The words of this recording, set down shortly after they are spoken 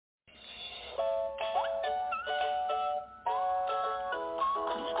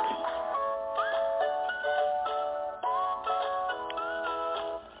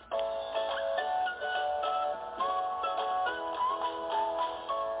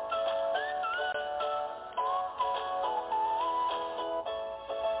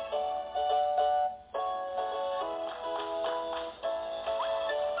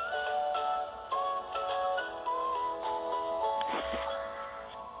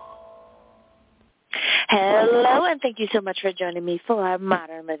Hello, and thank you so much for joining me for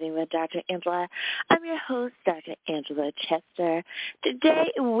Modern Living with Dr. Angela. I'm your host, Dr. Angela Chester. Today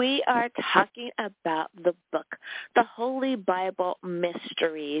we are talking about the book, The Holy Bible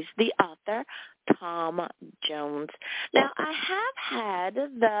Mysteries, the author, Tom Jones. Now, I have had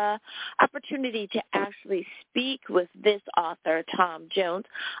the opportunity to actually speak with this author, Tom Jones,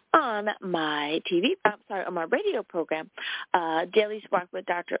 on my on my radio program, Daily Spark with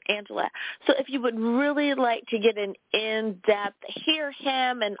Dr. Angela. So if you would really like to get an in-depth, hear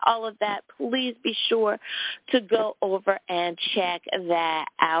him and all of that, please be sure to go over and check that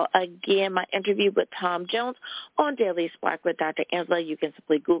out. Again, my interview with Tom Jones on Daily Spark with Dr. Angela. You can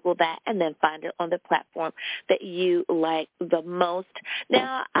simply Google that and then find it on the platform that you like the most.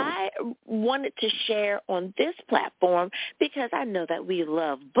 Now, I wanted to share on this platform because I know that we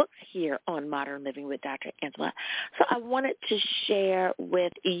love books here on Modern Living with Dr. Angela. So I wanted to share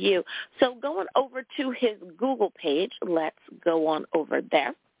with you. So going over to his Google page, let's go on over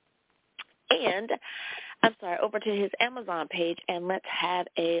there. And over to his Amazon page, and let's have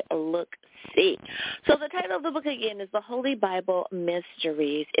a look-see. So the title of the book, again, is The Holy Bible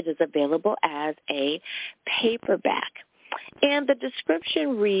Mysteries. It is available as a paperback. And the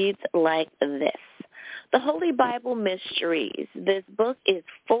description reads like this. The Holy Bible Mysteries. This book is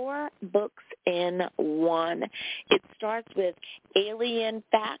 4 books in one. It starts with alien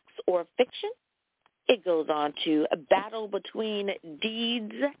facts or fiction. It goes on to a battle between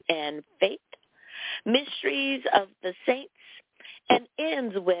deeds and faith, mysteries of the saints, and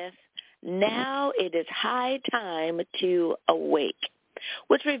ends with, now it is high time to awake,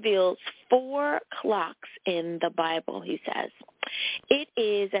 which reveals 4 clocks in the Bible, he says. It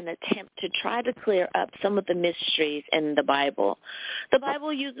is an attempt to try to clear up some of the mysteries in the Bible. The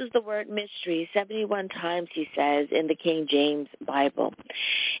Bible uses the word mystery 71 times, he says, in the King James Bible.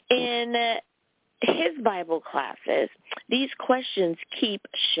 In his Bible classes, these questions keep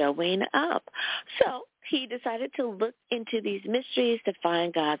showing up. So he decided to look into these mysteries to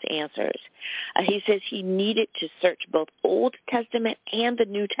find God's answers. He says he needed to search both Old Testament and the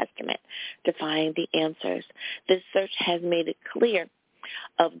New Testament to find the answers. This search has made it clear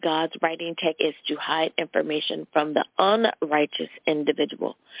of God's writing tech is to hide information from the unrighteous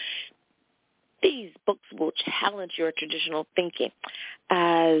individual. These books will challenge your traditional thinking,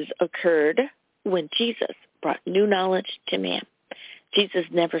 as occurred when Jesus brought new knowledge to man. Jesus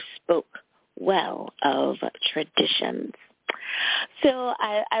never spoke well of traditions. So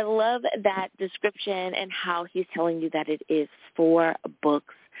I love that description and how he's telling you that it is 4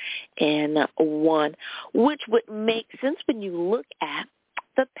 books in one, which would make sense when you look at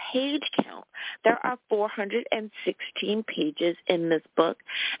the page count. There are 416 pages in this book.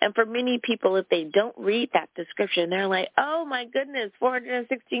 And for many people, if they don't read that description, they're like, oh, my goodness,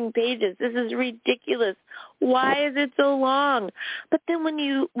 416 pages. This is ridiculous. Why is it so long? But then when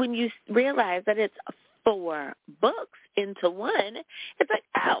you realize that it's 4 books into one, it's like,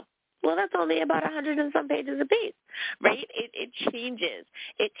 oh, well, that's only about 100 and some pages a piece, right? It changes.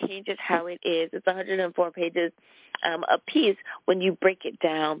 It changes how it is. It's 104 pages a piece when you break it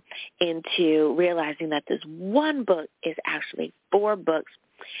down into realizing that this one book is actually 4 books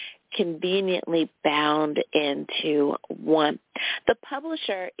conveniently bound into one. The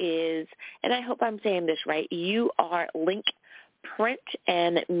publisher is, and I hope I'm saying this right, Reprint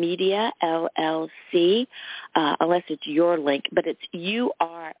and Media, LLC, unless it's your link, but it's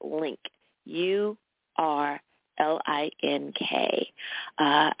UR-Link, UR-LINK.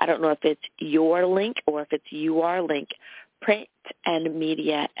 I don't know if it's your link or if it's UR-Link, Print and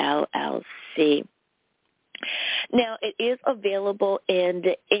Media, LLC. Now, it is available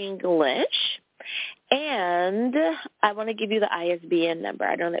in English, and I want to give you the ISBN number.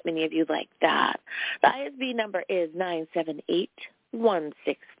 I know that many of you like that. The ISBN number is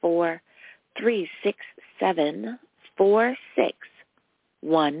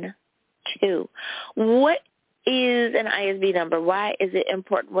 978-164-367-4612. What is an ISBN number? Why is it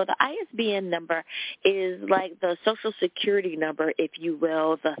important? Well, the ISBN number is like the Social Security number, if you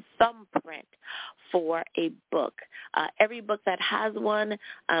will, the thumbprint for a book. Every book that has one,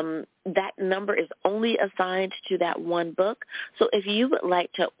 that number is only assigned to that one book. So if you would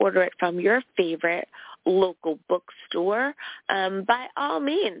like to order it from your favorite local bookstore, by all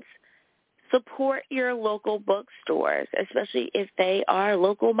means, support your local bookstores, especially if they are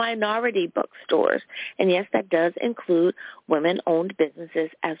local minority bookstores. And yes, that does include women-owned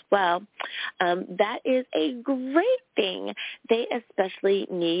businesses as well. That is a great thing. They especially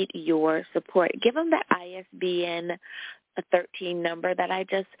need your support. Give them that ISBN 13 number that I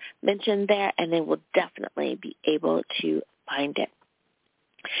just mentioned there, and they will definitely be able to find it.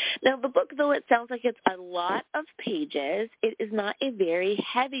 Now, the book, though it sounds like it's a lot of pages, it is not a very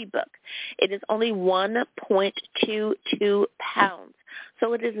heavy book. It is only 1.22 pounds.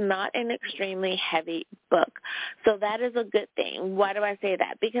 So it is not an extremely heavy book. So that is a good thing. Why do I say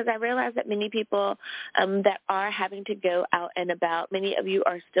that? Because I realize that many people that are having to go out and about, many of you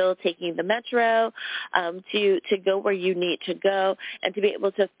are still taking the metro to go where you need to go, and to be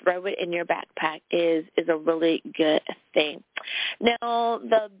able to throw it in your backpack is a really good thing. Now,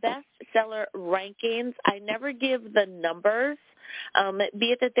 the bestseller rankings, I never give the numbers.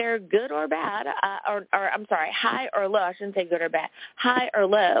 Be it that they're good or bad, or I'm sorry, high or low. I shouldn't say good or bad, high or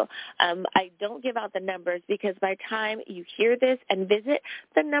low. I don't give out the numbers because by the time you hear this and visit,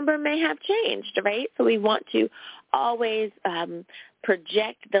 the number may have changed, right? So we want to always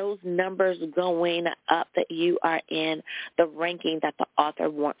project those numbers going up, that you are in the ranking that the author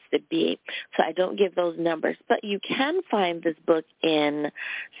wants to be. So I don't give those numbers. But you can find this book in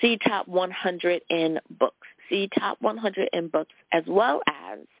C Top 100 in books. See Top 100 in books, as well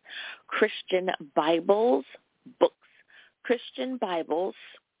as Christian Bibles books. Christian Bibles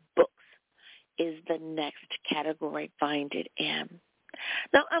books is the next category. Find it in.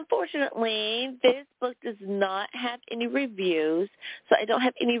 Now, unfortunately, this book does not have any reviews, so I don't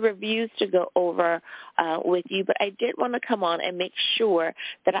have any reviews to go over with you, but I did want to come on and make sure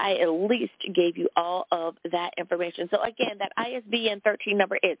that I at least gave you all of that information. So, again, that ISBN 13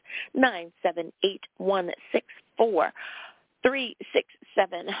 number is 978-164.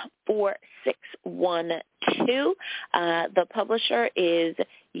 367-4612. The publisher is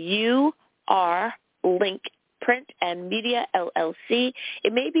Reprint and Media, LLC.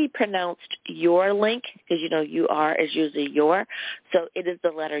 It may be pronounced Your Link, because you know UR is usually your. So it is the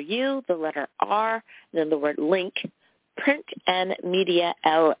letter U, the letter R, then the word link, Print and Media,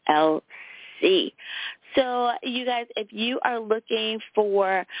 LLC. So, you guys, if you are looking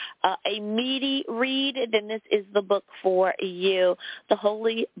for a meaty read, then this is the book for you, The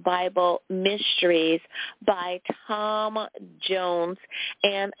Holy Bible Mysteries by Tom Jones.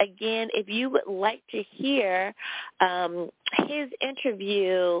 And, again, if you would like to hear his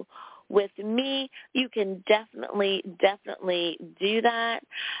interview with me, you can definitely do that.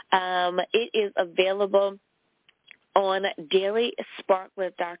 It is available on Daily Spark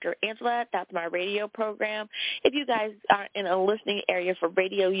with Dr. Angela. That's my radio program. If you guys are in a listening area for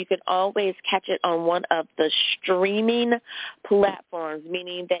radio, you can always catch it on one of the streaming platforms,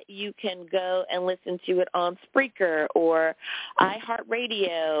 meaning that you can go and listen to it on Spreaker or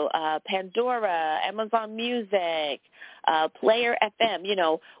iHeartRadio, Pandora, Amazon Music, Player FM, you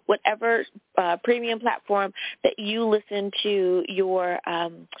know, whatever premium platform that you listen to your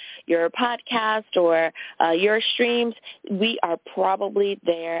podcast or your streams, we are probably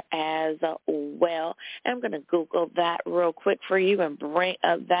there as well. And I'm going to Google that real quick for you and bring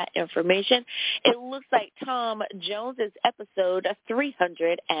up that information. It looks like Tom Jones is episode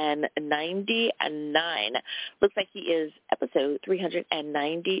 399. Looks like he is episode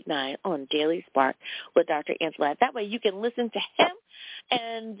 399 on Daily Spark with Dr. Angela. That way you can listen to him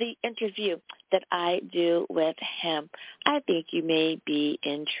and the interview that I do with him. I think you may be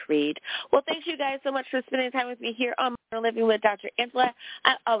intrigued. Well, thank you guys so much for spending time with me here on Modern Living with Dr. Angela.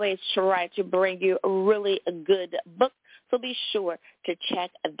 I always try to bring you a really good book, so be sure to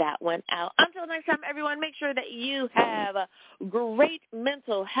check that one out. Until next time, everyone, make sure that you have great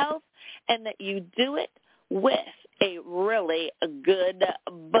mental health and that you do it with a really good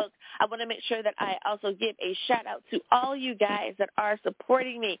book. I want to make sure that I also give a shout out to all you guys that are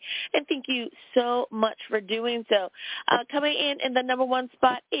supporting me, and thank you so much for doing so. Coming in the number one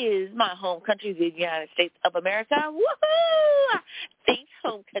spot is my home country, the United States of America. Woohoo! Thanks,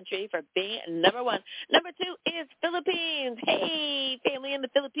 home country, for being number one. Number two is Philippines. Hey, family in the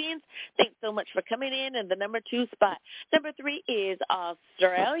Philippines, thanks so much for coming in the number two spot. Number three is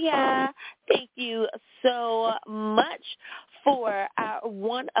Australia. Thank you so much for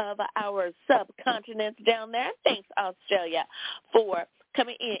one of our subcontinents down there. Thanks, Australia, for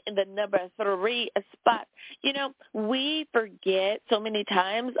coming in the number three spot. You know, we forget so many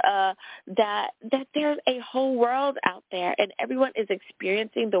times that there's a whole world out there, and everyone is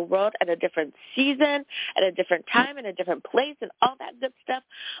experiencing the world at a different season, at a different time, in a different place, and all that good stuff.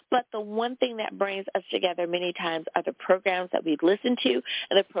 But the one thing that brings us together many times are the programs that we listen to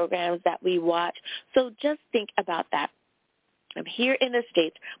and the programs that we watch. So just think about that. I'm here in the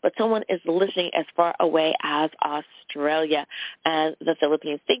States, but someone is listening as far away as Australia and the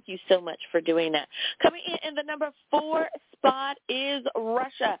Philippines. Thank you so much for doing that. Coming in the number four spot is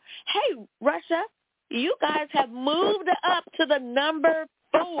Russia. Hey, Russia, you guys have moved up to the number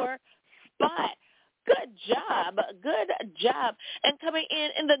four spot. Good job. Good job. And coming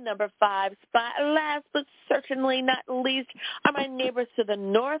in the number 5 spot, last but certainly not least, are my neighbors to the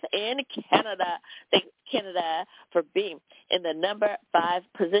north in Canada. Thanks, Canada, for being in the number 5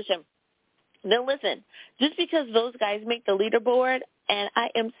 position. Now, listen, just because those guys make the leaderboard, and I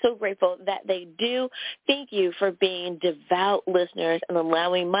am so grateful that they do, thank you for being devout listeners and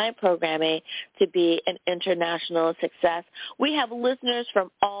allowing my programming to be an international success. We have listeners from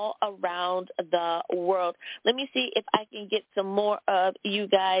all around the world. Let me see if I can get some more of you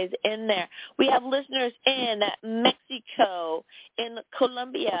guys in there. We have listeners in Mexico, in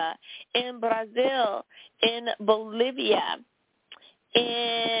Colombia, in Brazil, in Bolivia,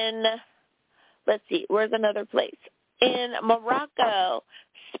 in... Let's see, where's another place? In Morocco,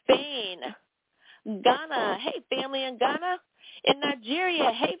 Spain, Ghana. Hey, family in Ghana. In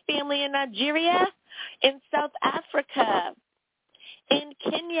Nigeria. Hey, family in Nigeria. In South Africa. In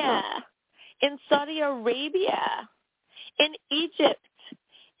Kenya. In Saudi Arabia. In Egypt.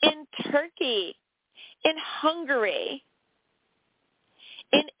 In Turkey. In Hungary.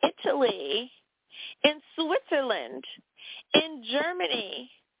 In Italy. In Switzerland. In Germany.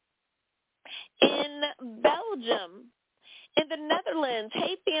 In Belgium, in the Netherlands.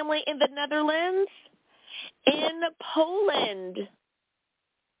 Hey, family in the Netherlands. In Poland.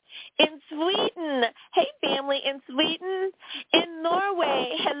 In Sweden. Hey, family in Sweden. In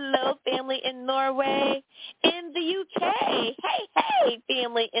Norway. Hello, family in Norway. In the UK. Hey,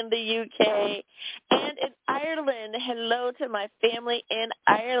 family in the UK. And in Ireland. Hello to my family in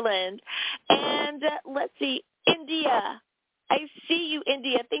Ireland. And let's see, India. I see you,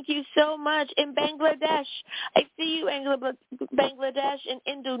 India. Thank you so much. In Bangladesh. I see you, Bangladesh. In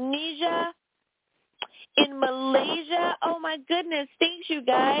Indonesia. In Malaysia. Oh, my goodness. Thanks, you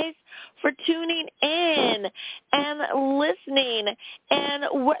guys, for tuning in and listening. And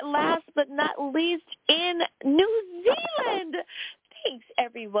last but not least, in New Zealand. Thanks,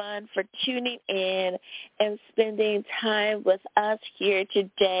 everyone, for tuning in and spending time with us here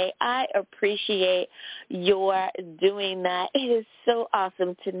today. I appreciate your doing that. It is so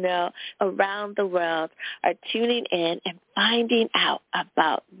awesome to know around the world are tuning in and finding out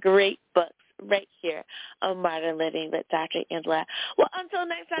about great books right here on Modern Living with Dr. Angela. Well, until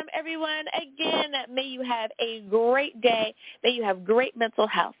next time, everyone, again, may you have a great day. May you have great mental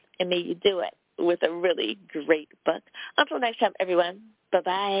health, and may you do it with a really great book. Until next time, everyone,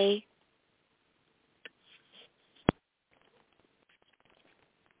 bye-bye.